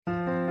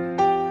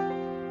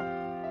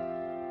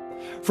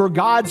For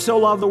God so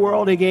loved the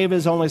world, he gave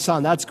his only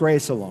son. That's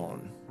grace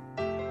alone.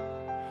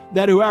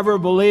 That whoever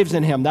believes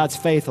in him, that's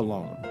faith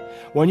alone.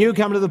 When you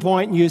come to the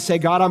point and you say,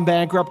 God, I'm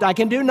bankrupt, I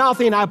can do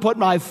nothing. I put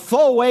my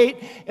full weight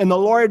in the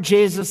Lord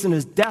Jesus and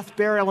his death,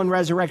 burial, and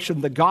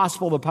resurrection, the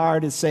gospel, the power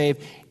to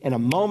save. In a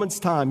moment's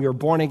time, you're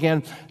born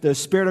again. The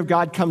Spirit of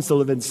God comes to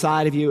live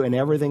inside of you, and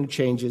everything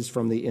changes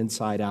from the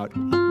inside out.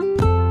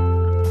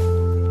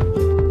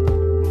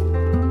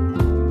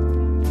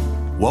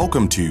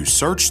 Welcome to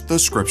Search the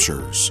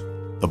Scriptures,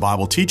 the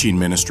Bible teaching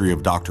ministry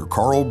of Dr.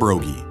 Carl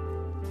Broggi,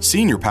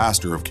 Senior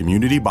Pastor of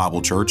Community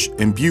Bible Church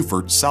in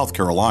Beaufort, South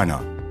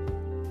Carolina.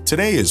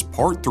 Today is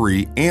part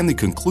 3 and the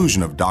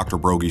conclusion of Dr.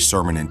 Broggi's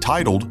sermon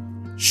entitled,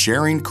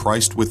 Sharing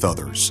Christ with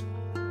Others.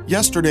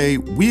 Yesterday,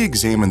 we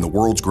examined the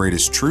world's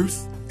greatest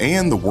truth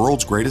and the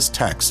world's greatest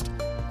text,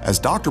 as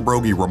Dr.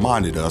 Broggi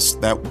reminded us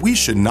that we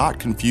should not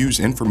confuse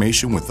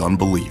information with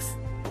unbelief.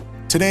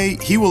 Today,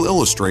 he will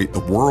illustrate the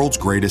world's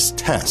greatest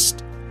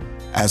test.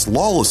 As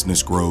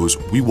lawlessness grows,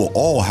 we will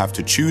all have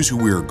to choose who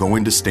we are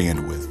going to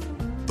stand with,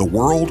 the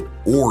world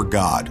or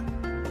God.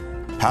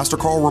 Pastor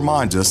Carl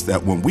reminds us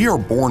that when we are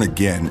born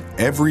again,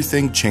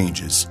 everything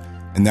changes,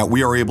 and that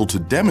we are able to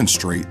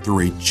demonstrate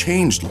through a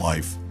changed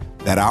life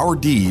that our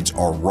deeds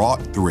are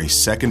wrought through a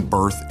second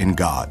birth in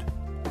God.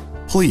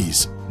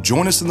 Please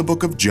join us in the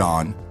book of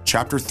John,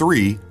 chapter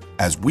 3,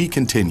 as we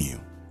continue.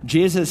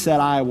 Jesus said,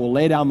 I will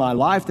lay down my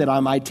life that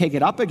I might take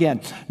it up again.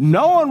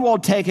 No one will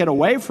take it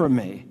away from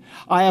me.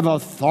 I have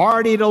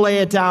authority to lay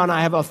it down.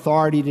 I have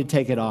authority to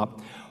take it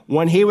up.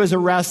 When he was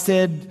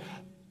arrested,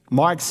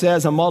 Mark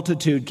says a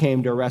multitude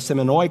came to arrest him,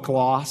 an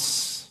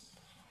oikos.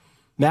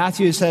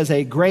 Matthew says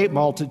a great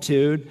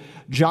multitude.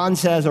 John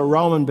says a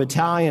Roman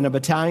battalion. A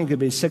battalion could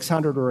be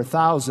 600 or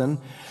 1,000.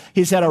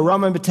 He said a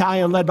Roman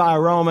battalion led by a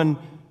Roman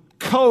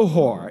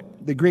cohort.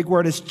 The Greek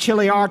word is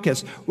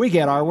chiliarchus. We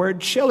get our word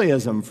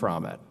chiliism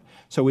from it.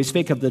 So we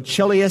speak of the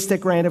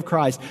chiliistic reign of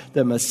Christ.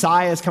 The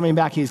Messiah is coming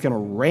back. He's going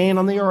to reign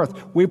on the earth.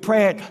 We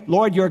pray it,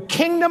 Lord, your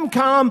kingdom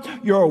come,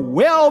 your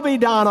will be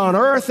done on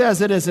earth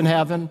as it is in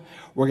heaven.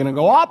 We're going to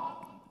go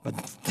up, but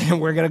then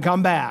we're going to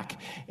come back.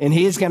 And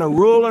he's going to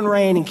rule and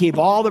reign and keep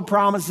all the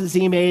promises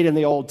he made in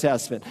the Old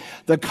Testament.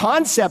 The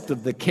concept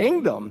of the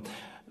kingdom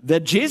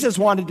that Jesus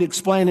wanted to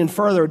explain in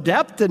further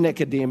depth to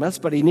Nicodemus,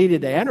 but he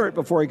needed to enter it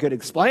before he could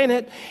explain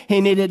it.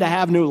 He needed to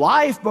have new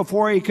life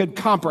before he could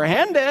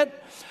comprehend it.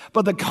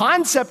 But the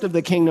concept of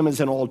the kingdom is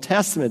an Old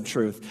Testament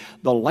truth.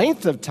 The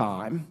length of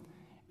time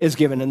is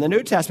given in the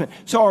New Testament.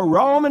 So a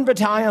Roman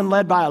battalion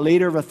led by a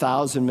leader of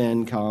 1,000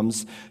 men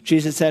comes.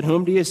 Jesus said,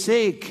 whom do you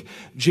seek?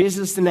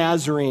 Jesus the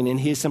Nazarene.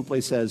 And he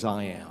simply says,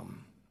 I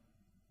am.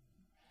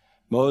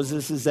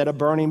 Moses is at a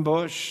burning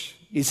bush.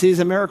 He sees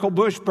a miracle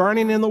bush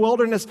burning in the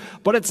wilderness,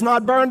 but it's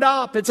not burned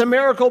up. It's a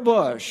miracle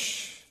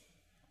bush.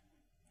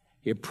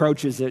 He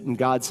approaches it and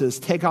God says,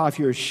 take off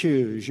your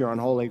shoes. You're on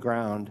holy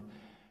ground.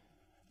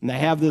 And they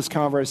have this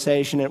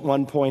conversation. At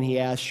one point, he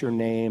asks your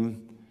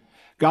name.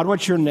 God,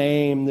 what's your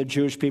name? The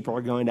Jewish people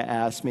are going to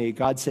ask me.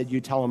 God said,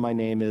 you tell them my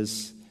name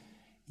is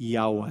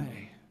Yahweh.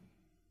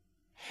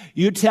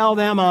 You tell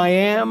them I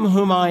am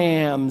whom I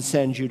am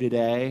sends you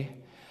today.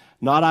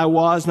 Not I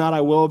was, not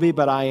I will be,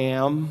 but I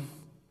am.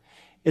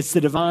 It's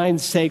the divine,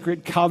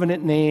 sacred,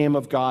 covenant name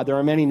of God. There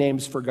are many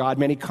names for God,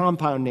 many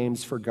compound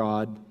names for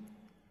God.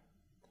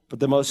 But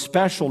the most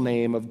special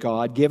name of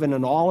God, given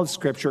in all of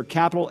Scripture,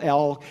 capital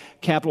L,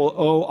 capital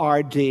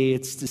O-R-D,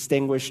 it's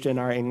distinguished in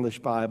our English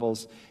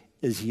Bibles,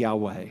 is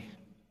Yahweh.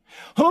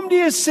 Whom do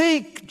you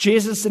seek?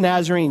 Jesus the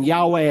Nazarene,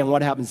 Yahweh. And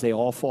what happens? They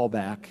all fall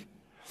back.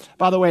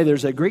 By the way,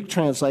 there's a Greek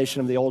translation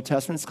of the Old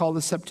Testament. It's called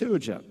the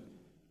Septuagint.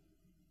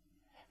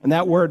 And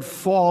that word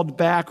fall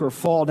back or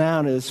fall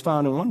down is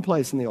found in one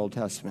place in the Old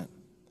Testament.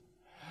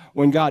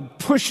 When God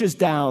pushes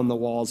down the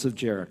walls of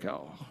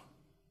Jericho.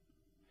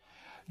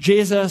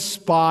 Jesus,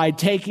 by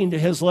taking to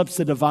his lips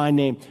the divine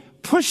name,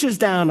 pushes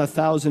down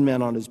 1,000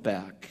 men on his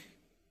back.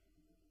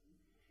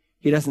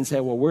 He doesn't say,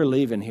 well, we're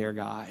leaving here,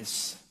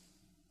 guys.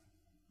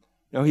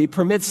 No, he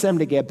permits them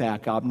to get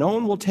back up. No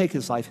one will take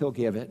his life. He'll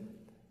give it.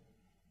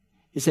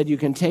 He said, you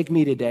can take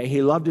me today.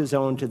 He loved his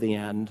own to the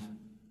end.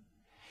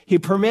 He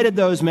permitted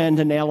those men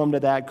to nail him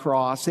to that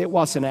cross. It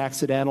wasn't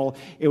accidental.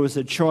 It was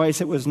a choice.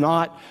 It was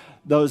not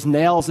those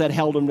nails that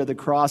held him to the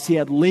cross. He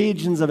had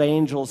legions of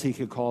angels he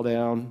could call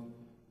down.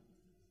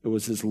 It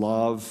was his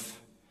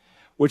love,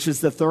 which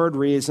is the third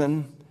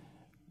reason.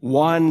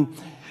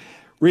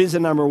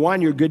 Reason number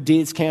one, your good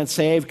deeds can't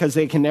save because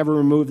they can never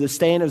remove the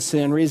stain of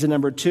sin. Reason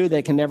number two,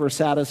 they can never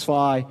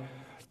satisfy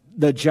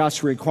the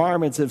just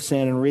requirements of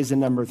sin. And reason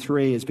number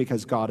three is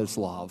because God is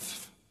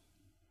love.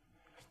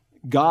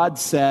 God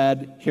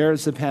said,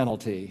 here's the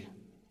penalty,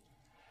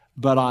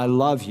 but I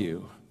love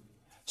you,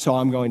 so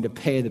I'm going to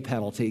pay the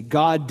penalty.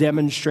 God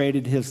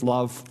demonstrated his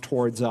love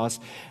towards us,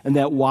 and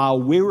that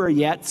while we were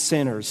yet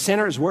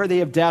sinners worthy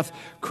of death,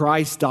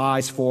 Christ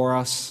dies for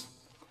us.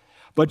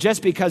 But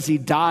just because he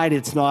died,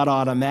 it's not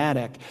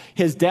automatic.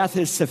 His death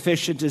is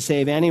sufficient to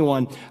save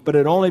anyone, but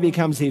it only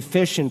becomes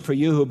efficient for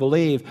you who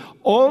believe.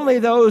 Only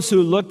those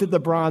who looked at the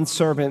bronze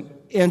serpent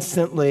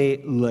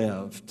instantly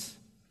lived.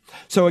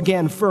 So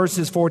again,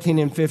 verses 14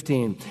 and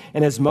 15.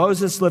 And as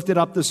Moses lifted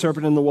up the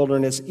serpent in the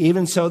wilderness,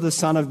 even so the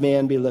Son of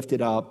Man be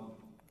lifted up,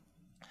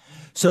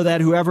 so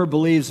that whoever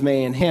believes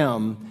may in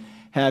him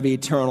have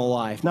eternal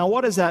life. Now,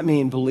 what does that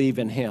mean, believe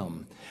in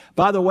him?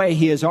 By the way,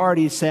 he has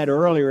already said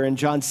earlier in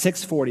John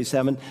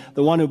 6:47,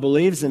 the one who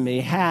believes in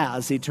me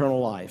has eternal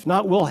life.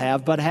 Not will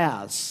have, but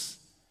has.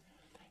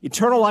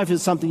 Eternal life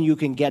is something you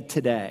can get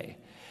today.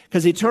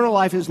 Because eternal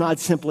life is not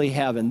simply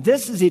heaven.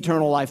 This is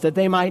eternal life, that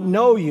they might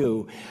know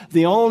you,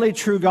 the only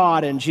true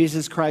God, and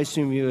Jesus Christ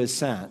whom you have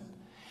sent.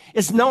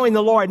 It's knowing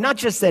the Lord, not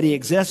just that he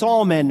exists.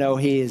 All men know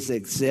he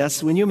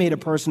exists. When you meet a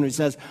person who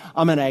says,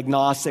 I'm an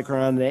agnostic or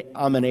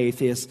I'm an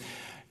atheist,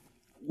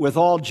 with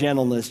all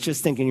gentleness,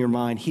 just think in your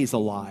mind, he's a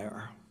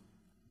liar.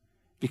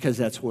 Because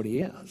that's what he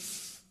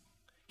is.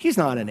 He's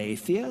not an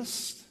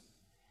atheist.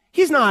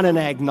 He's not an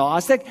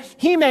agnostic.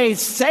 He may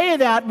say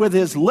that with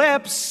his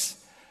lips,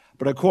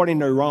 but according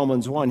to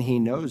Romans 1, he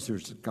knows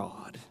there's a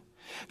God.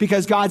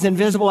 Because God's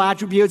invisible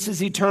attributes,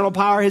 his eternal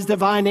power, his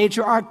divine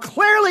nature are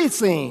clearly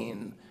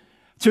seen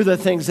through the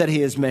things that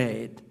he has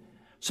made,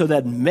 so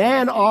that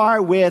men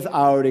are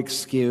without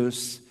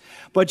excuse.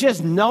 But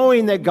just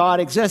knowing that God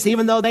exists,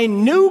 even though they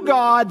knew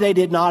God, they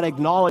did not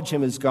acknowledge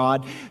him as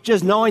God.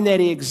 Just knowing that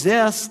he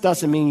exists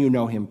doesn't mean you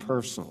know him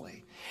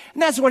personally.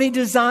 And that's what he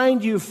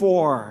designed you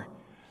for.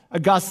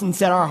 Augustine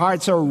said, our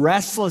hearts are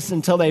restless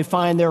until they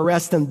find their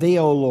rest in thee,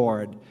 O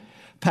Lord.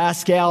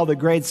 Pascal, the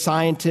great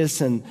scientist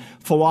and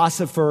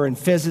philosopher and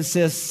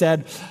physicist,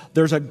 said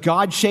there's a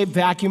God-shaped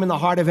vacuum in the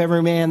heart of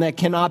every man that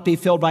cannot be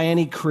filled by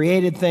any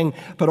created thing,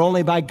 but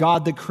only by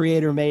God the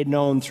Creator made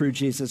known through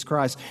Jesus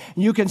Christ.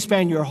 And you can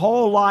spend your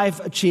whole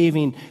life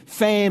achieving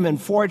fame and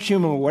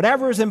fortune or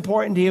whatever is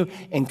important to you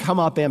and come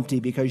up empty,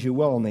 because you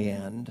will in the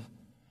end.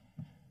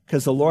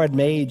 Because the Lord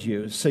made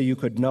you so you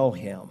could know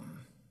him.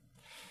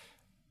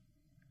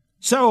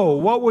 So,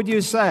 what would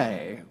you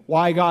say?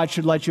 Why God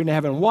should let you into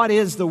heaven? What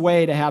is the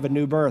way to have a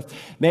new birth?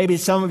 Maybe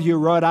some of you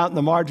wrote out in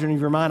the margin of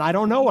your mind, I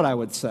don't know what I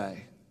would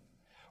say.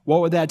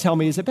 What would that tell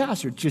me as a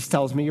pastor? It just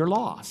tells me you're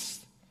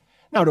lost.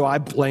 Now, do I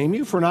blame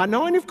you for not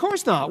knowing? Of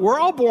course not. We're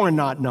all born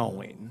not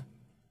knowing.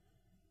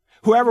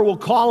 Whoever will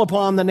call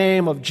upon the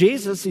name of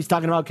Jesus, he's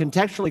talking about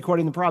contextually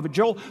according to the prophet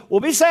Joel, will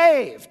be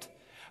saved.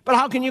 But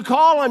how can you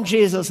call on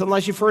Jesus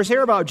unless you first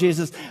hear about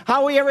Jesus?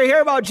 How will you ever hear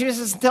about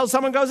Jesus until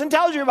someone goes and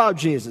tells you about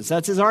Jesus?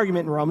 That's his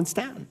argument in Romans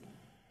 10.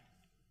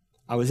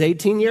 I was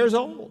 18 years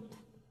old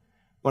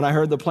when I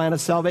heard the plan of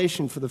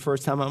salvation for the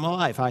first time in my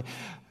life. I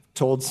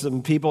told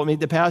some people, meet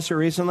the pastor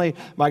recently,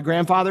 my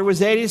grandfather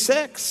was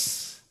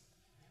 86.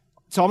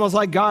 It's almost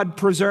like God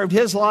preserved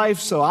his life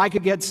so I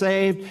could get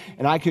saved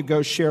and I could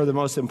go share the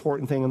most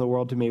important thing in the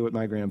world to me with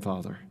my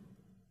grandfather.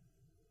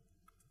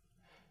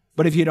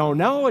 But if you don't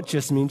know, it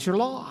just means you're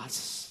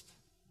lost.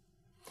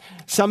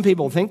 Some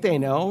people think they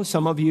know.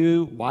 Some of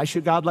you, why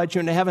should God let you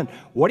into heaven?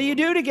 What do you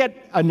do to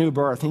get a new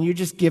birth? And you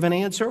just give an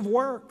answer of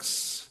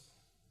works.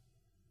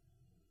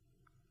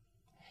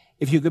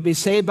 If you could be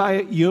saved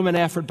by human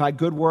effort, by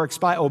good works,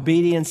 by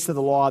obedience to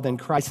the law, then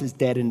Christ is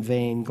dead in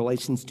vain,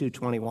 Galatians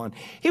 2:21.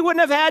 He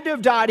wouldn't have had to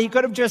have died. He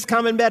could have just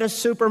come and been a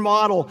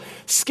supermodel,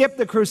 skipped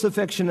the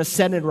crucifixion,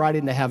 ascended right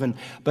into heaven.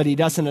 But he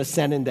doesn't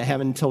ascend into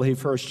heaven until he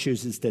first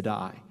chooses to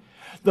die.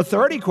 The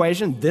third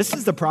equation, this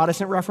is the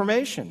Protestant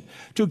Reformation.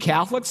 Do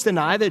Catholics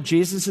deny that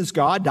Jesus is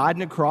God, died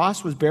on a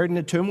cross, was buried in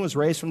a tomb, was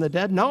raised from the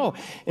dead? No.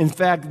 In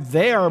fact,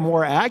 they are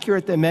more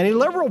accurate than many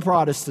liberal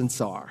Protestants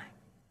are.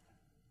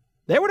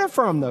 They would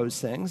affirm those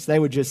things. They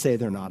would just say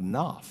they're not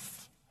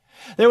enough.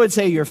 They would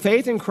say your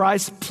faith in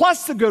Christ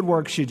plus the good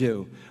works you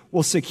do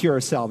will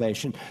secure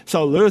salvation.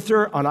 So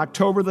Luther, on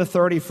October the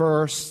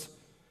 31st,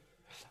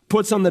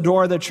 puts on the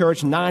door of the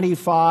church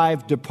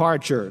 95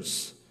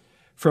 departures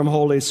from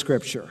Holy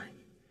Scripture.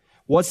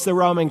 What's the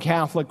Roman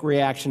Catholic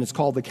reaction? It's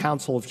called the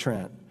Council of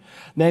Trent.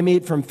 They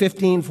meet from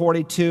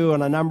 1542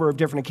 on a number of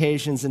different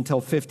occasions until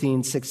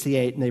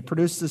 1568, and they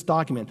produce this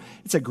document.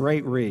 It's a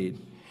great read.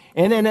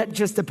 And in it,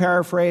 just to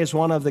paraphrase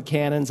one of the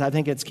canons, I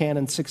think it's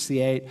Canon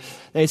 68,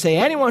 they say,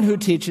 anyone who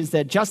teaches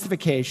that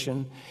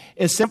justification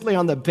is simply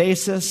on the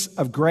basis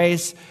of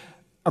grace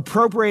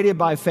appropriated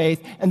by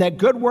faith, and that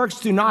good works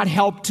do not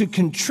help to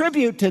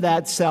contribute to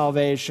that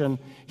salvation,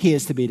 he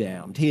is to be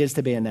damned. He is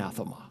to be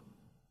anathema.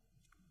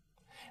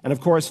 And of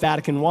course,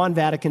 Vatican I,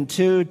 Vatican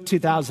II,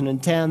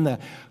 2010, the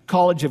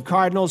College of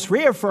Cardinals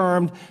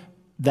reaffirmed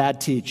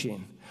that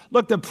teaching.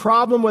 Look, the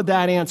problem with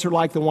that answer,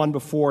 like the one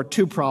before,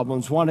 two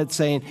problems. One, it's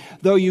saying,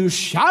 though you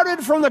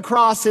shouted from the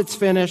cross, it's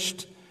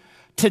finished.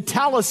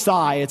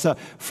 Tetelestai, it's a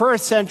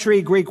first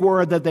century Greek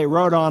word that they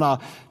wrote on a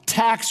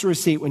tax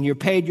receipt when you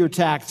paid your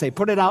tax. They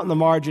put it out in the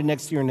margin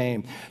next to your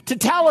name.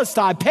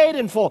 Tetelestai, paid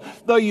in full.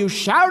 Though you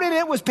shouted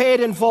it was paid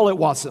in full, it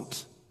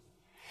wasn't.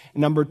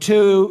 Number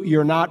two,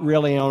 you're not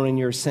really owning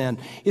your sin.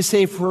 You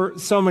see, for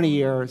so many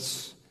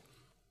years,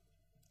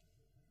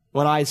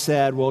 when I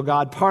said, well,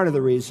 God, part of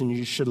the reason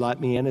you should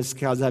let me in is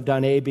because I've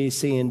done A, B,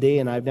 C, and D,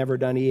 and I've never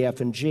done E, F,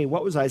 and G.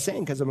 What was I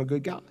saying? Because I'm a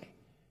good guy.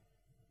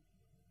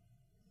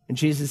 And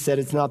Jesus said,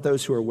 it's not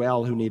those who are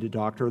well who need a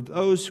doctor,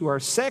 those who are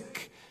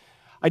sick.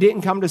 I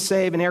didn't come to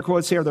save, in air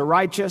quotes here, the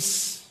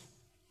righteous.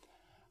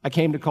 I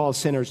came to call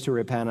sinners to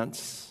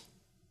repentance.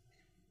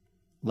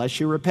 Unless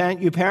you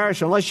repent, you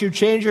perish. Unless you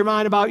change your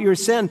mind about your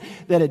sin,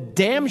 that it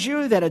damns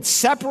you, that it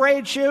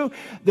separates you,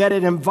 that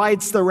it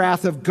invites the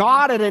wrath of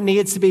God, and it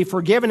needs to be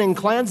forgiven and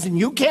cleansed, and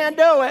you can't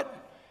do it,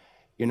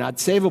 you're not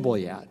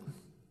savable yet.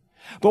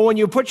 But when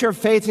you put your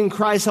faith in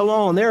Christ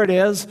alone, there it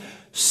is,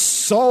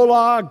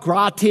 sola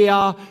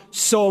gratia,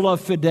 sola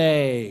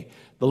fide.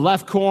 The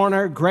left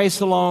corner,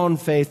 grace alone,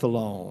 faith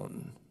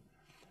alone.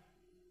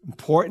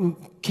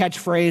 Important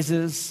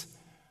catchphrases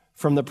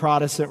from the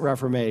Protestant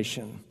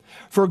Reformation.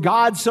 For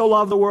God so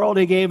loved the world,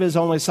 he gave his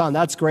only son.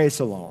 That's grace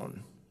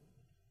alone.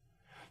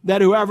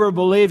 That whoever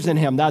believes in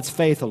him, that's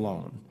faith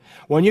alone.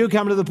 When you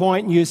come to the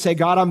point and you say,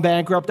 God, I'm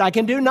bankrupt, I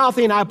can do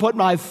nothing. I put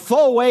my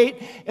full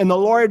weight in the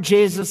Lord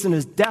Jesus and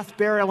his death,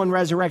 burial, and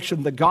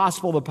resurrection, the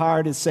gospel, the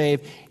power to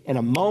save. In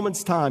a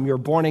moment's time, you're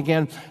born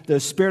again. The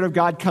Spirit of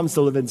God comes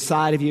to live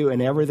inside of you,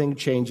 and everything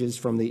changes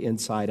from the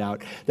inside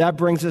out. That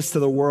brings us to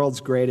the world's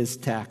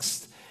greatest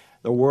text.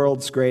 The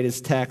world's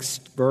greatest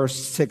text, verse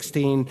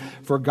 16,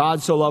 for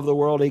God so loved the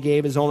world, he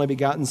gave his only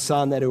begotten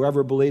Son, that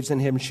whoever believes in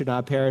him should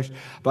not perish,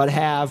 but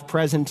have,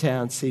 present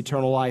tense,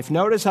 eternal life.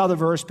 Notice how the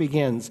verse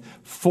begins,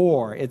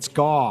 for, it's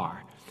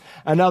gar.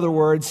 In other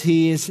words,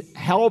 he's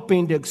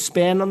helping to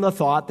expand on the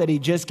thought that he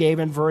just gave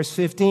in verse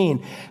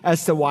 15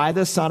 as to why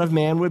the Son of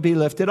Man would be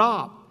lifted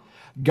up.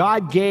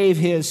 God gave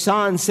his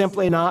Son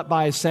simply not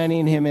by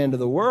sending him into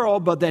the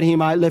world, but that he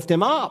might lift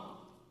him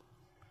up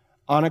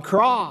on a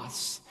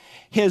cross.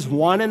 His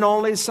one and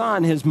only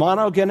Son, his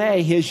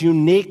monogene, his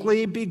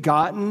uniquely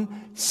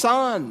begotten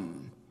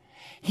Son.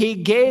 He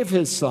gave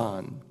his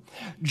Son.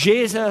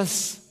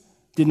 Jesus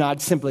did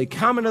not simply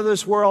come into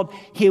this world,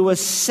 he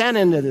was sent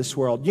into this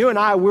world. You and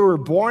I, we were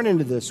born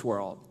into this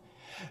world.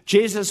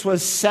 Jesus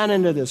was sent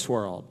into this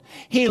world.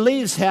 He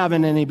leaves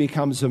heaven and he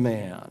becomes a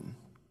man.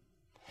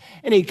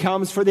 And he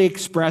comes for the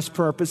express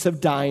purpose of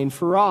dying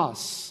for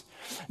us.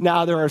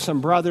 Now, there are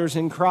some brothers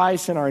in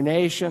Christ in our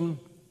nation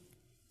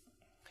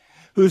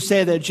who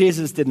say that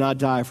Jesus did not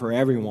die for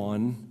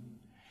everyone.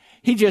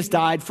 He just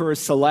died for a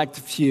select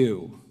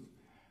few,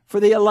 for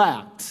the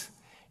elect.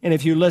 And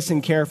if you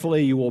listen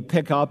carefully, you will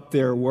pick up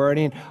their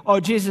wording. Oh,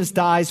 Jesus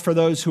dies for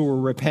those who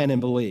will repent and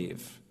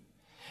believe.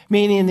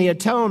 Meaning the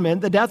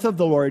atonement, the death of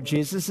the Lord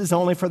Jesus, is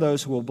only for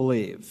those who will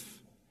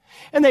believe.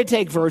 And they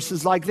take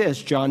verses like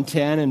this, John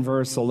 10 and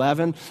verse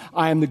 11,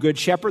 I am the good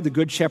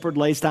shepherd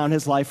lays down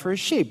his life for his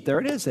sheep. There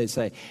it is, they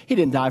say. He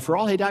didn't die for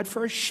all, he died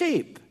for his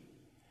sheep.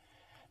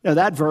 Now,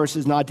 that verse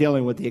is not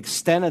dealing with the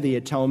extent of the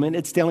atonement.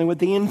 It's dealing with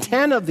the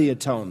intent of the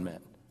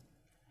atonement.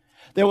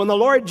 That when the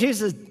Lord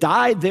Jesus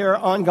died there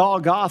on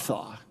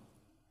Golgotha,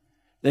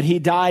 that he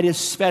died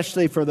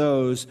especially for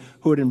those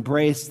who would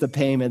embrace the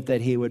payment that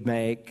he would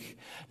make.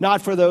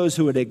 Not for those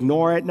who would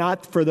ignore it,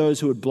 not for those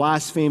who would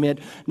blaspheme it,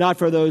 not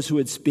for those who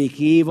would speak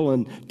evil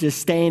and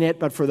disdain it,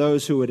 but for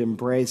those who would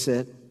embrace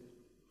it.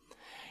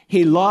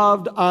 He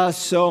loved us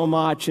so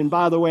much. And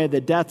by the way, the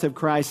death of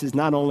Christ is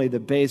not only the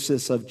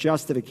basis of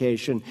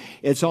justification,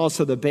 it's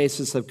also the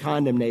basis of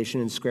condemnation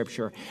in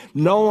Scripture.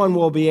 No one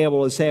will be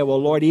able to say, well,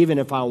 Lord, even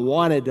if I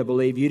wanted to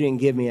believe, you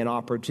didn't give me an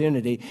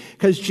opportunity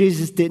because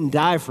Jesus didn't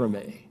die for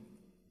me.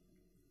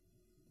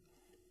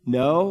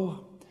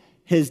 No,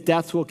 his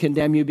death will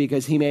condemn you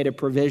because he made a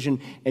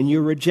provision and you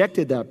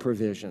rejected that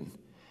provision.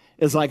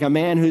 It's like a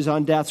man who's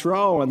on death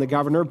row and the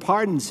governor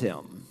pardons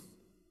him.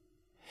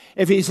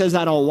 If he says,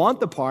 I don't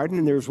want the pardon,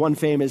 and there's one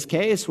famous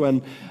case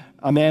when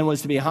a man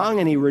was to be hung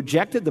and he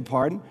rejected the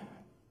pardon,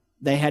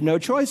 they had no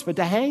choice but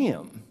to hang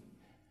him.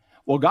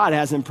 Well, God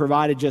hasn't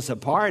provided just a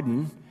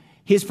pardon.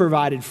 He's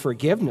provided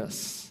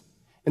forgiveness.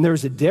 And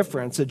there's a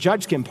difference. A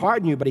judge can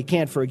pardon you, but he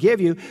can't forgive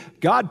you.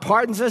 God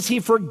pardons us. He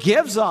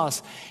forgives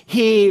us.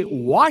 He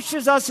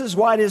washes us as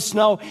white as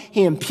snow.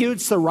 He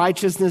imputes the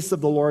righteousness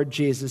of the Lord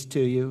Jesus to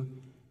you.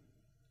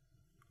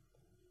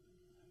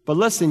 But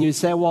listen, you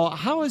say, well,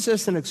 how is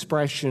this an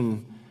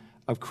expression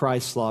of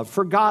Christ's love?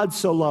 For God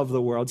so loved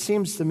the world.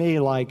 Seems to me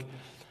like,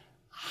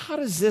 how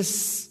does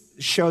this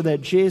show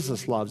that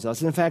Jesus loves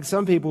us? In fact,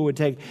 some people would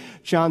take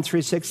John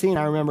 3:16.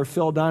 I remember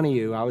Phil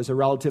Donahue. I was a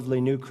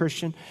relatively new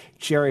Christian.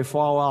 Jerry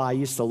Falwell, I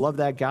used to love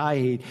that guy.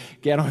 He'd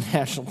get on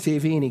national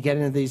TV and he'd get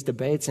into these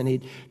debates and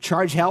he'd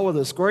charge hell with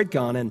a squirt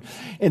gun.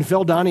 And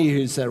Phil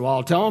Donahue said,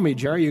 well, tell me,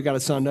 Jerry, you got a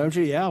son, don't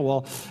you? Yeah,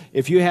 well,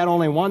 if you had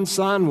only one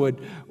son,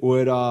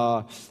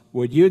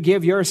 would you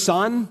give your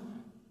son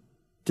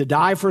to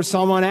die for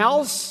someone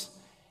else?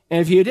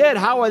 And if you did,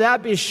 how would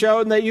that be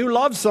shown that you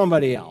love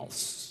somebody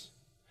else?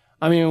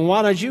 I mean,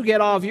 why don't you get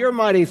off your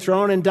mighty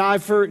throne and die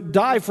for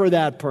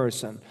that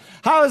person?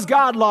 How is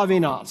God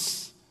loving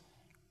us?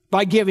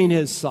 By giving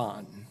his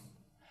son.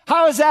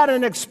 How is that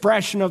an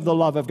expression of the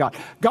love of God?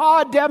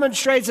 God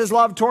demonstrates his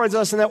love towards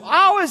us. And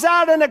how is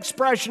that an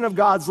expression of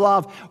God's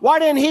love? Why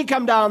didn't he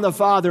come down the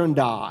Father and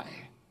die?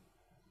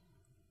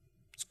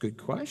 It's a good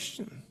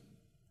question.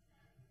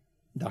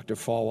 Dr.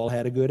 Falwell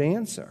had a good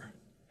answer.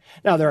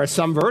 Now, there are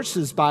some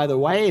verses, by the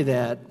way,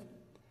 that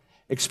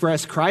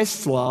express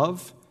Christ's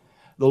love.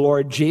 The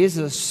Lord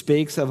Jesus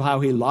speaks of how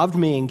he loved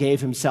me and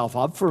gave himself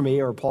up for me,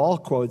 or Paul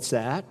quotes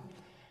that.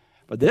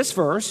 But this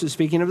verse is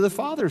speaking of the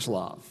Father's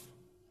love.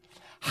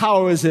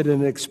 How is it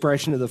an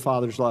expression of the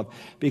Father's love?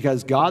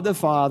 Because God the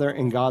Father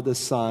and God the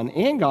Son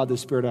and God the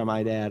Spirit, I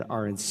might add,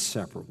 are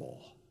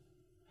inseparable.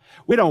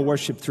 We don't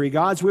worship three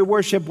gods. We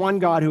worship one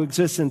God who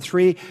exists in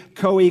three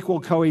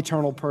co-equal,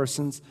 co-eternal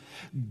persons.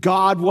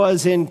 God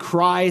was in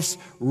Christ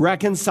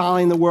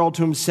reconciling the world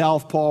to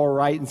himself, Paul will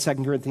write in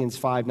 2 Corinthians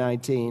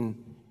 5:19.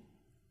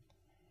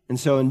 And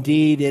so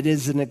indeed, it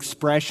is an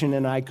expression,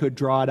 and I could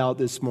draw it out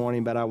this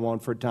morning, but I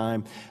won't for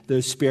time.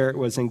 The Spirit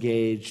was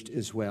engaged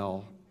as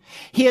well.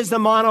 He is the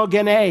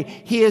monogene.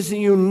 He is the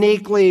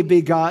uniquely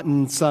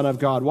begotten Son of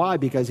God. Why?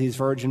 Because he's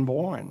virgin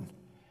born.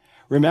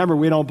 Remember,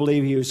 we don't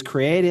believe he was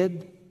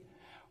created.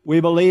 We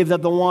believe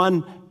that the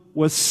one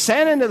was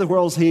sent into the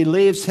world. He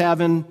leaves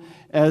heaven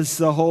as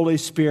the Holy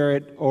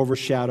Spirit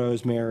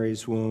overshadows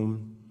Mary's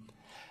womb.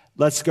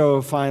 Let's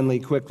go finally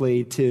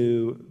quickly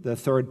to the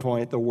third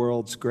point, the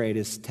world's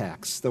greatest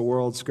text. The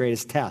world's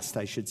greatest test,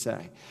 I should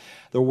say.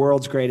 The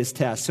world's greatest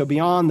test. So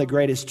beyond the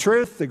greatest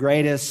truth, the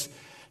greatest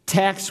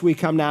text, we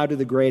come now to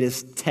the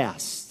greatest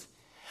test.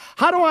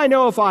 How do I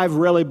know if I've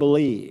really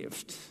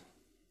believed?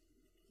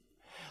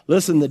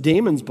 Listen, the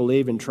demons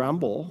believe and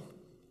tremble.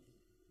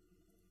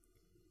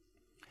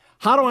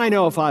 How do I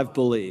know if I've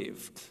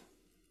believed?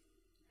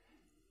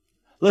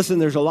 Listen,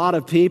 there's a lot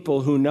of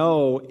people who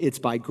know it's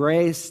by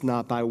grace,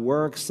 not by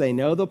works. They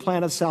know the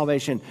plan of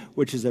salvation,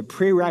 which is a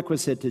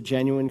prerequisite to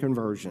genuine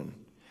conversion.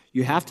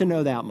 You have to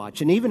know that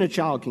much, and even a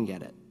child can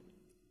get it.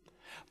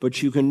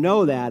 But you can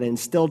know that and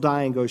still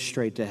die and go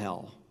straight to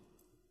hell.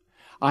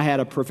 I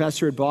had a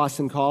professor at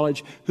Boston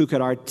College who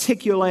could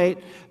articulate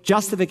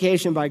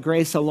justification by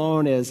grace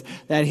alone as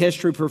that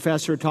history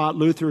professor taught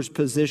Luther's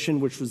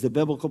position, which was the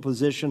biblical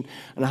position,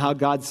 on how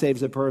God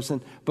saves a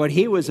person. But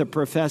he was a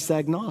professed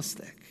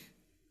agnostic.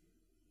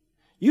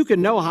 You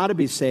can know how to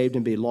be saved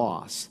and be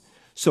lost.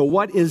 So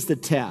what is the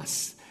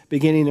test?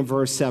 Beginning in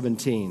verse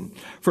 17.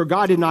 For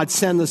God did not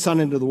send the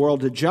Son into the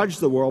world to judge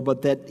the world,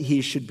 but that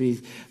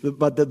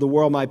the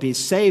world might be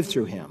saved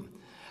through him.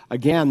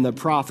 Again, the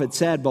prophet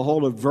said,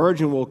 behold, a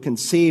virgin will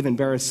conceive and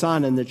bear a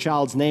son, and the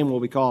child's name will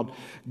be called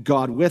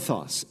God with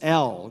us.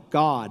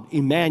 God,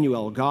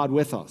 Emmanuel, God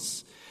with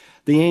us.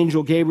 The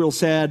angel Gabriel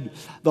said,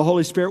 the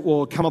Holy Spirit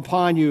will come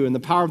upon you, and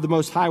the power of the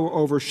Most High will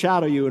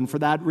overshadow you, and for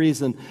that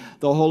reason,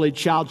 the Holy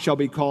Child shall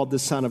be called the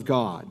Son of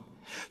God.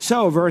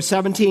 So, verse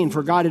 17,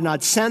 for God did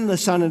not send the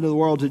Son into the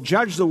world to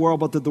judge the world,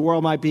 but that the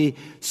world might be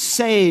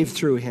saved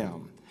through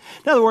him.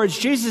 In other words,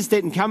 Jesus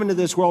didn't come into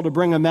this world to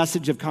bring a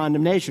message of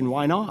condemnation.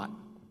 Why not?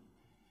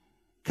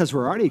 Because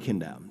we're already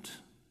condemned.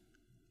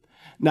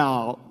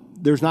 Now,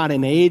 there's not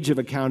an age of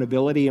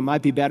accountability. It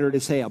might be better to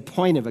say a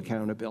point of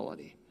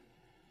accountability.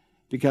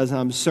 Because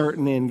I'm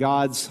certain in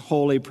God's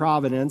holy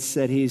providence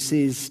that he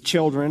sees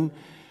children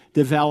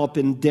develop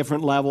in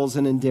different levels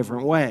and in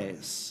different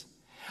ways.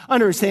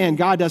 Understand,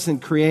 God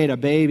doesn't create a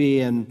baby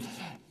and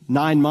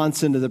 9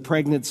 months into the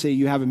pregnancy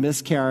you have a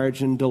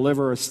miscarriage and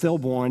deliver a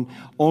stillborn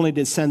only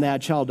to send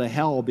that child to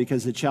hell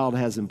because the child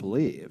hasn't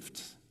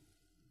believed.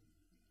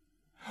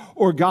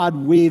 Or God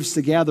weaves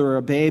together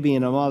a baby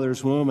in a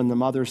mother's womb and the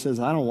mother says,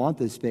 I don't want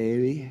this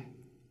baby.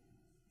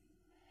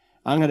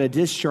 I'm going to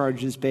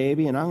discharge this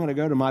baby and I'm going to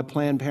go to my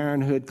Planned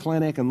Parenthood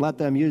clinic and let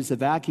them use the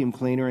vacuum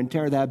cleaner and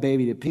tear that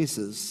baby to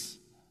pieces.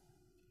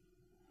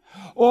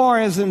 Or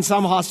as in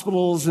some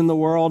hospitals in the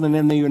world and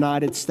in the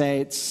United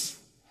States,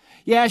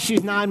 yeah,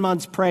 she's 9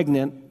 months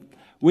pregnant.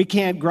 We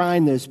can't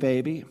grind this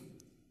baby,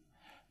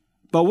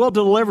 but we'll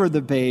deliver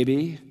the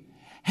baby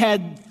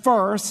head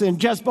first, and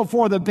just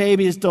before the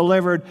baby is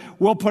delivered,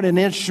 we'll put an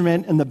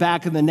instrument in the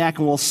back of the neck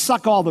and we'll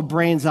suck all the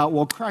brains out.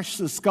 We'll crush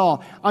the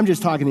skull. I'm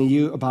just talking to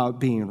you about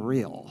being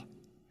real.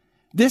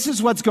 This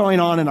is what's going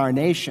on in our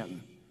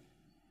nation.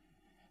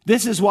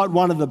 This is what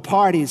one of the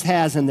parties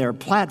has in their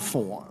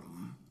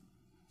platform.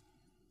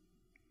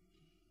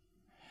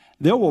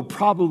 There will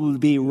probably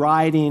be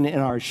rioting in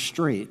our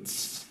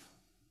streets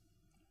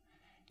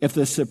if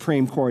the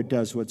Supreme Court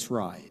does what's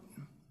right.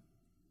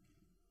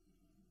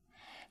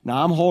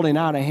 Now, I'm holding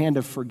out a hand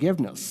of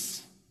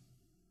forgiveness.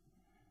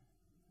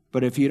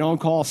 But if you don't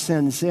call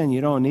sin, sin, you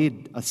don't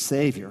need a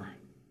Savior.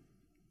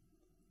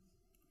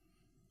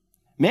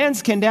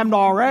 Man's condemned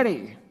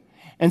already.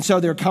 And so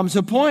there comes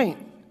a point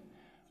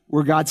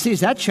where God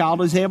sees that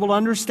child is able to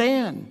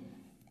understand.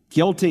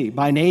 Guilty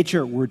by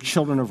nature, we're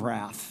children of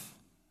wrath.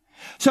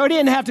 So he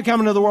didn't have to come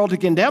into the world to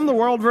condemn the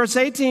world. Verse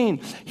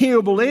 18, he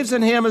who believes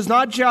in him is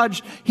not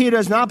judged. He who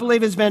does not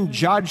believe has been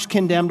judged,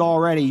 condemned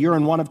already. You're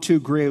in one of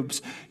two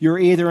groups. You're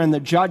either in the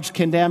judged,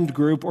 condemned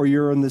group or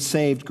you're in the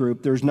saved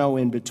group. There's no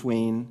in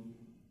between.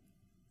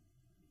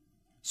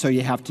 So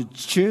you have to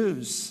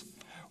choose.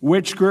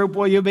 Which group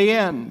will you be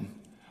in?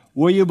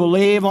 Will you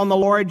believe on the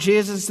Lord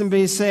Jesus and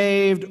be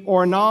saved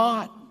or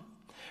not?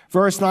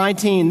 Verse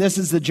 19, this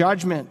is the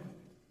judgment.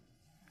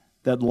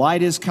 That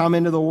light has come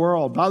into the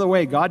world. By the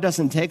way, God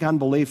doesn't take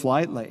unbelief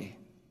lightly.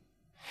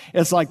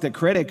 It's like the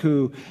critic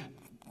who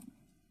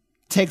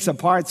takes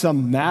apart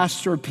some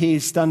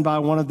masterpiece done by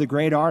one of the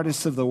great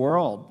artists of the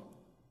world.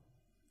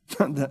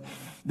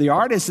 The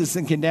artist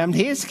isn't condemned,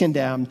 he is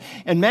condemned.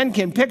 And men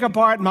can pick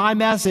apart my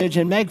message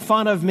and make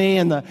fun of me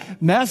and the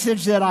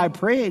message that I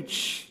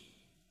preach.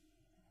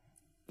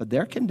 But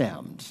they're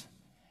condemned.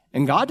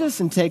 And God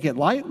doesn't take it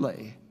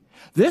lightly.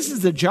 This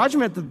is the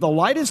judgment that the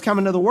light is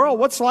coming to the world.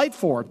 What's light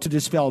for? To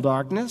dispel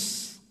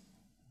darkness.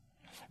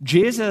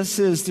 Jesus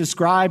is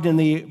described in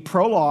the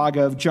prologue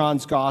of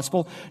John's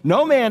gospel.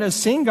 No man has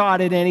seen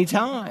God at any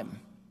time.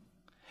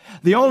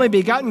 The only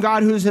begotten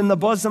God who's in the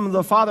bosom of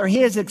the Father,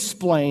 he has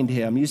explained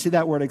him. You see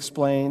that word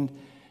explained?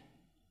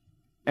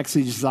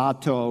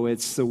 Exegesato,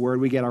 it's the word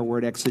we get our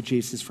word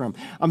exegesis from.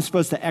 I'm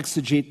supposed to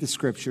exegete the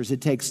scriptures.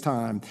 It takes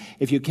time.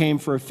 If you came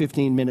for a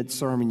 15-minute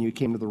sermon, you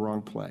came to the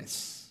wrong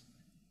place.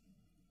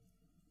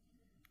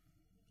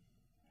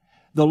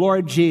 The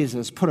Lord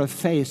Jesus put a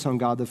face on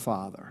God the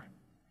Father.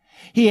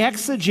 He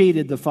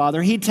exegeted the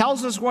Father. He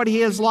tells us what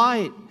he is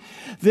like.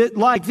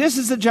 This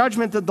is the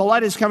judgment that the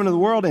light is coming to the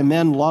world, and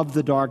men love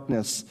the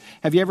darkness.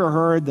 Have you ever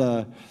heard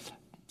the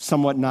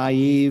somewhat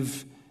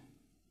naive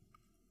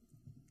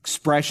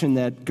expression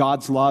that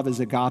God's love is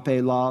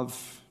agape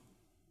love?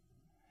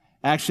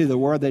 Actually, the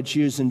word that's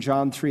used in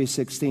John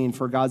 3:16,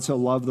 for God so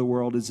loved the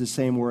world, is the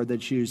same word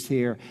that's used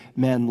here.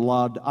 Men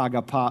loved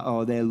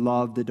agapao, they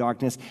loved the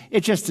darkness. It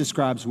just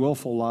describes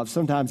willful love.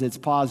 Sometimes it's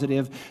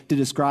positive to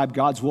describe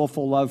God's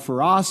willful love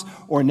for us,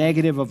 or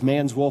negative of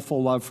man's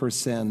willful love for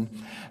sin.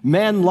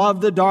 Men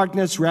loved the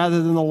darkness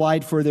rather than the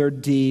light, for their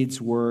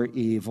deeds were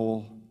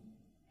evil.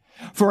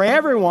 For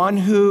everyone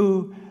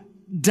who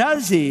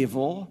does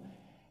evil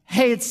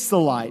hates the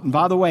light. And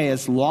by the way,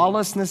 as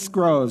lawlessness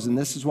grows, and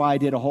this is why I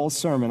did a whole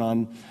sermon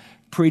on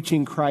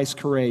preaching Christ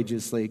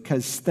courageously,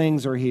 because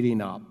things are heating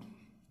up.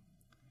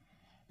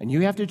 And you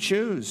have to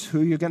choose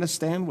who you're going to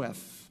stand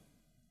with.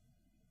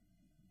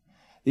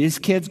 These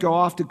kids go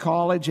off to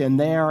college and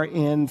they are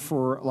in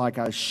for like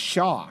a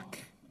shock.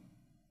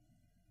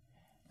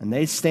 And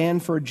they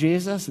stand for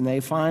Jesus and they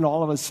find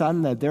all of a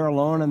sudden that they're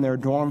alone on their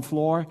dorm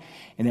floor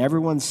and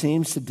everyone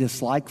seems to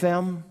dislike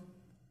them.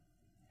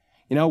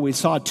 You know, we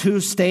saw 2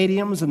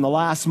 stadiums in the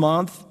last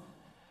month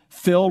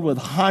filled with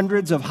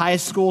hundreds of high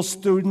school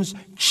students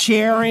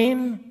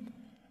cheering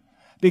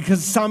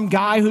because some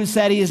guy who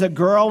said he's a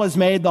girl is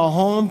made the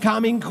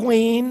homecoming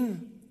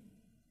queen.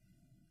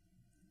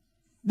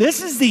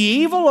 This is the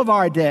evil of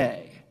our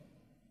day.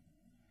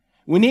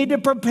 We need to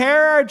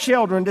prepare our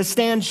children to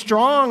stand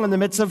strong in the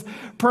midst of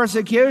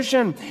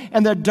persecution.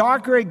 And the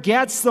darker it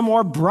gets, the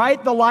more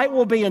bright the light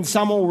will be. And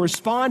some will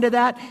respond to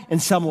that, and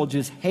some will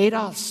just hate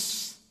us.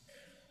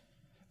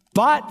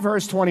 But,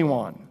 verse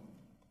 21,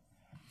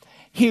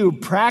 he who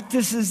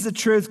practices the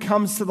truth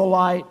comes to the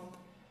light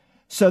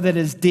so that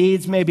his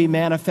deeds may be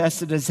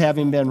manifested as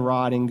having been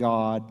wrought in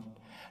God.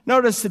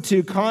 Notice the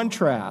 2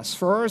 contrasts.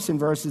 First, in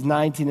verses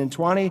 19 and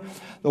 20,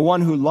 the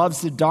one who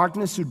loves the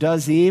darkness, who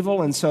does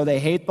evil, and so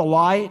they hate the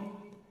light,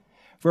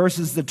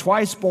 versus the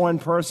twice-born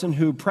person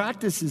who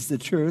practices the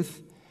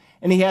truth,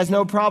 and he has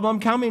no problem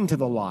coming to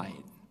the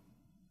light.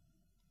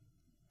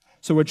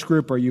 So which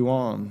group are you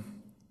on?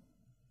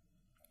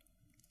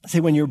 See,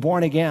 when you're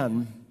born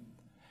again,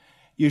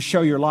 you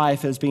show your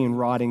life as being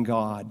wrought in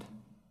God.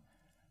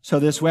 So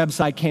this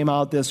website came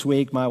out this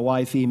week. My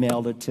wife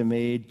emailed it to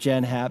me,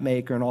 Jen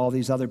Hatmaker and all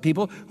these other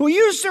people who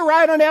used to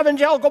write on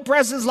evangelical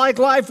presses like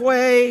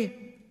Lifeway.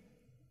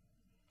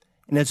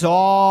 And it's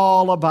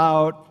all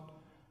about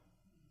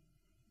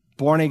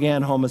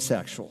born-again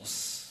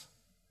homosexuals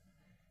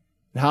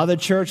and how the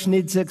church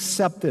needs to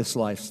accept this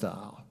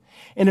lifestyle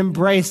and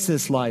embrace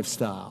this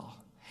lifestyle.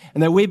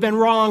 And that we've been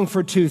wrong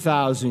for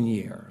 2,000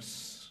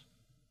 years.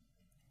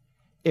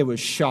 It was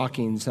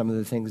shocking, some of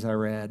the things I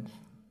read.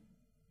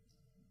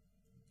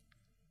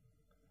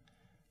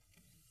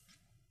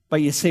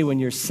 But you see, when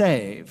you're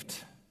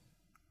saved,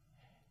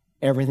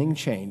 everything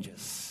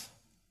changes.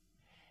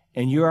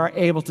 And you are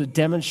able to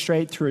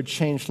demonstrate through a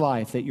changed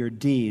life that your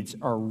deeds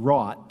are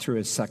wrought through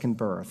a second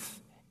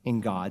birth in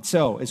God.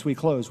 So, as we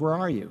close, where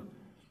are you?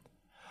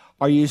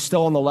 Are you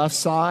still on the left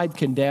side,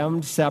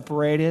 condemned,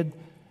 separated,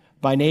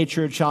 by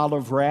nature a child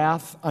of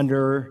wrath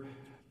under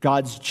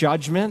God's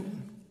judgment?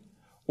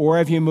 Or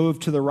have you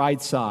moved to the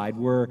right side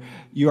where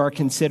you are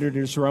considered,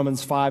 as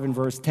Romans 5 and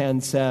verse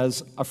 10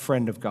 says, a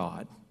friend of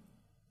God?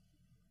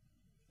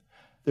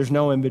 There's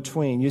no in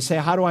between. You say,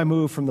 how do I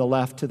move from the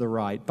left to the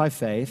right? By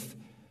faith.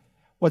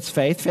 What's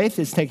faith? Faith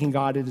is taking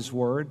God at his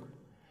word.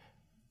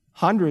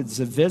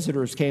 Hundreds of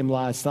visitors came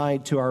last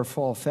night to our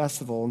fall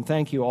festival, and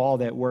thank you all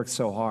that worked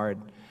so hard.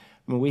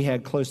 I mean, we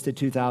had close to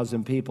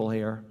 2,000 people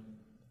here.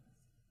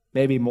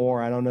 Maybe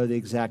more, I don't know the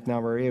exact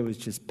number. It was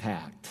just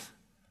packed.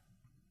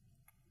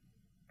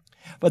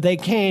 But they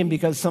came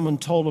because someone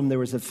told them there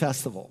was a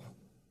festival.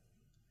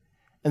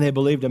 And they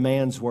believed a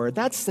man's word.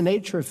 That's the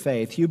nature of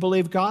faith. You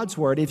believe God's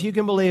word. If you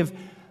can believe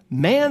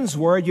man's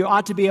word, you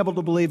ought to be able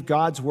to believe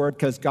God's word,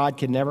 because God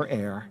can never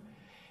err.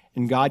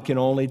 And God can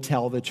only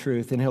tell the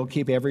truth, and he'll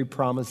keep every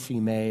promise he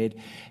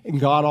made. And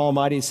God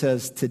Almighty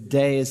says,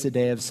 today is the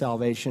day of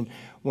salvation.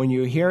 when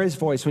you hear his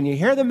voice, when you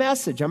hear the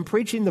message, I'm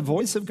preaching the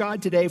voice of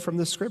God today from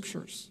the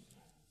Scriptures.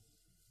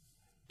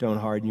 Don't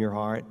harden your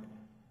heart.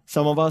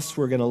 Some of us,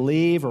 we're going to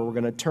leave or we're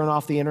going to turn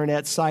off the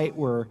internet site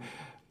we're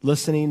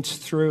listening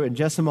through in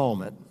just a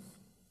moment.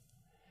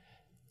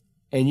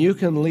 And you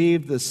can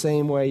leave the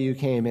same way you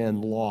came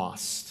in,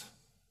 lost.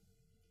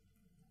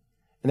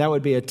 And that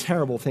would be a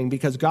terrible thing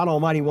because God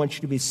Almighty wants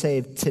you to be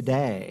saved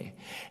today.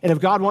 And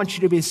if God wants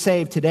you to be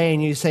saved today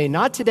and you say,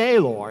 not today,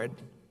 Lord,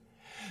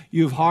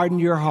 you've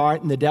hardened your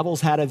heart and the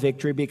devil's had a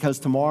victory because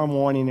tomorrow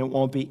morning it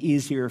won't be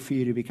easier for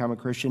you to become a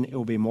Christian. It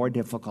will be more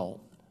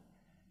difficult.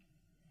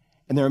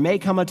 And there may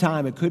come a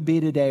time, it could be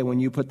today,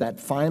 when you put that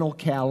final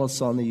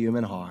callus on the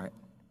human heart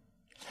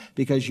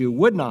because you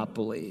would not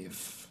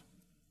believe.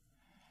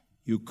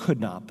 You could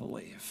not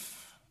believe.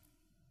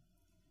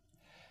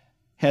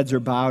 Heads are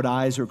bowed,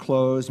 eyes are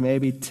closed.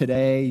 Maybe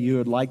today you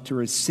would like to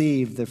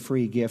receive the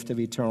free gift of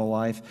eternal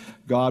life.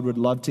 God would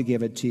love to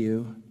give it to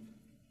you.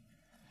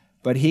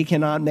 But he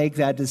cannot make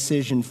that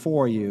decision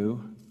for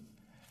you.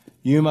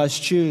 You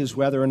must choose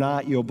whether or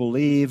not you'll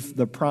believe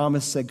the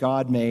promise that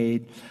God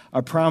made,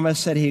 a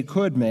promise that he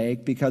could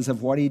make because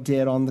of what he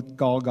did on the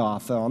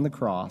Golgotha, on the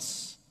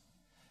cross,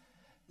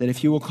 that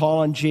if you will call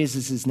on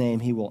Jesus' name,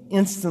 he will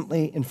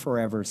instantly and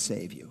forever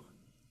save you.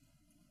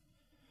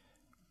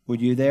 Would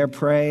you there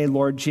pray,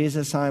 Lord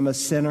Jesus, I'm a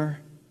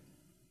sinner.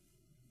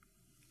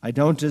 I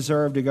don't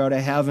deserve to go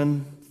to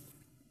heaven.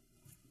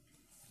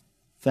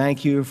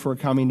 Thank you for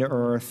coming to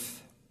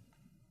earth,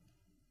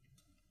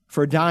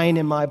 for dying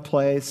in my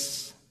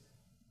place,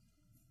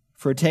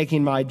 for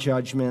taking my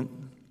judgment.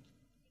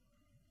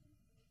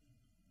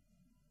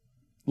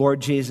 Lord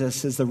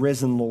Jesus, as the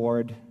risen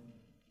Lord,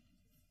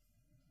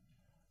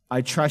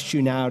 I trust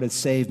you now to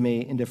save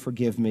me and to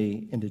forgive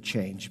me and to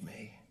change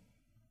me.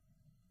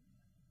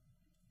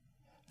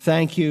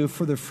 Thank you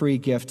for the free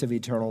gift of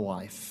eternal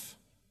life.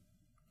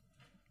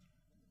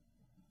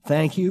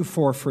 Thank you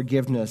for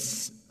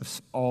forgiveness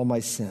of all my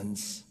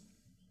sins.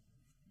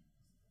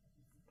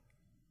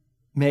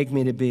 Make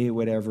me to be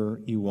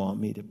whatever you want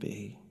me to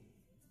be.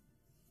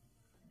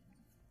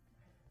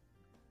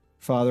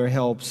 Father,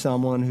 help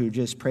someone who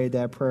just prayed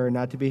that prayer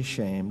not to be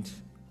ashamed.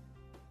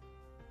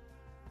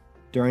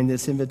 During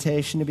this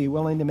invitation to be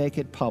willing to make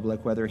it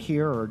public, whether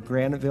here or at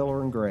Graniteville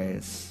or in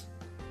Grace.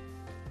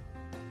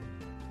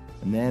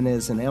 And then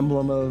as an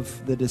emblem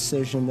of the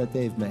decision that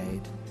they've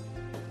made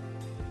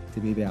to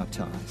be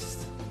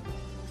baptized.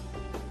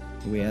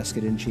 We ask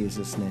it in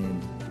Jesus'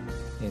 name.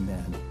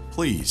 Amen.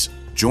 Please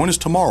join us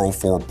tomorrow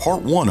for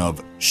part 1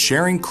 of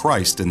Sharing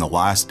Christ in the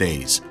Last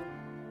Days.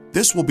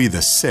 This will be the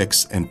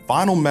 6th and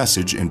final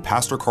message in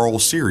Pastor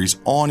Carl's series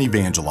on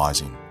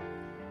evangelizing.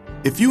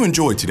 If you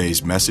enjoyed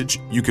today's message,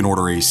 you can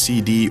order a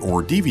CD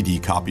or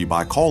DVD copy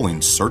by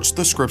calling Search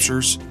the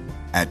Scriptures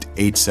at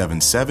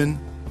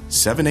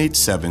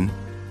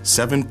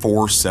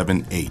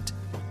 877-787-7478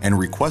 and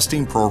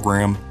requesting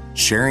program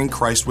Sharing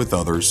Christ with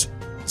Others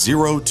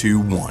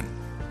 021.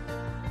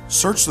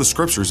 Search the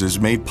Scriptures is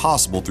made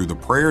possible through the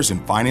prayers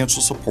and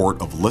financial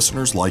support of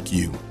listeners like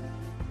you.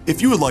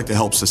 If you would like to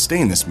help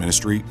sustain this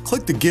ministry,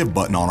 click the Give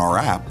button on our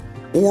app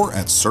or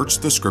at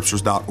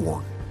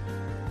searchthescriptures.org.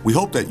 We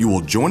hope that you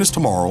will join us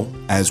tomorrow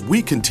as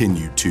we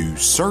continue to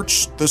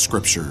search the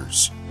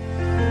Scriptures.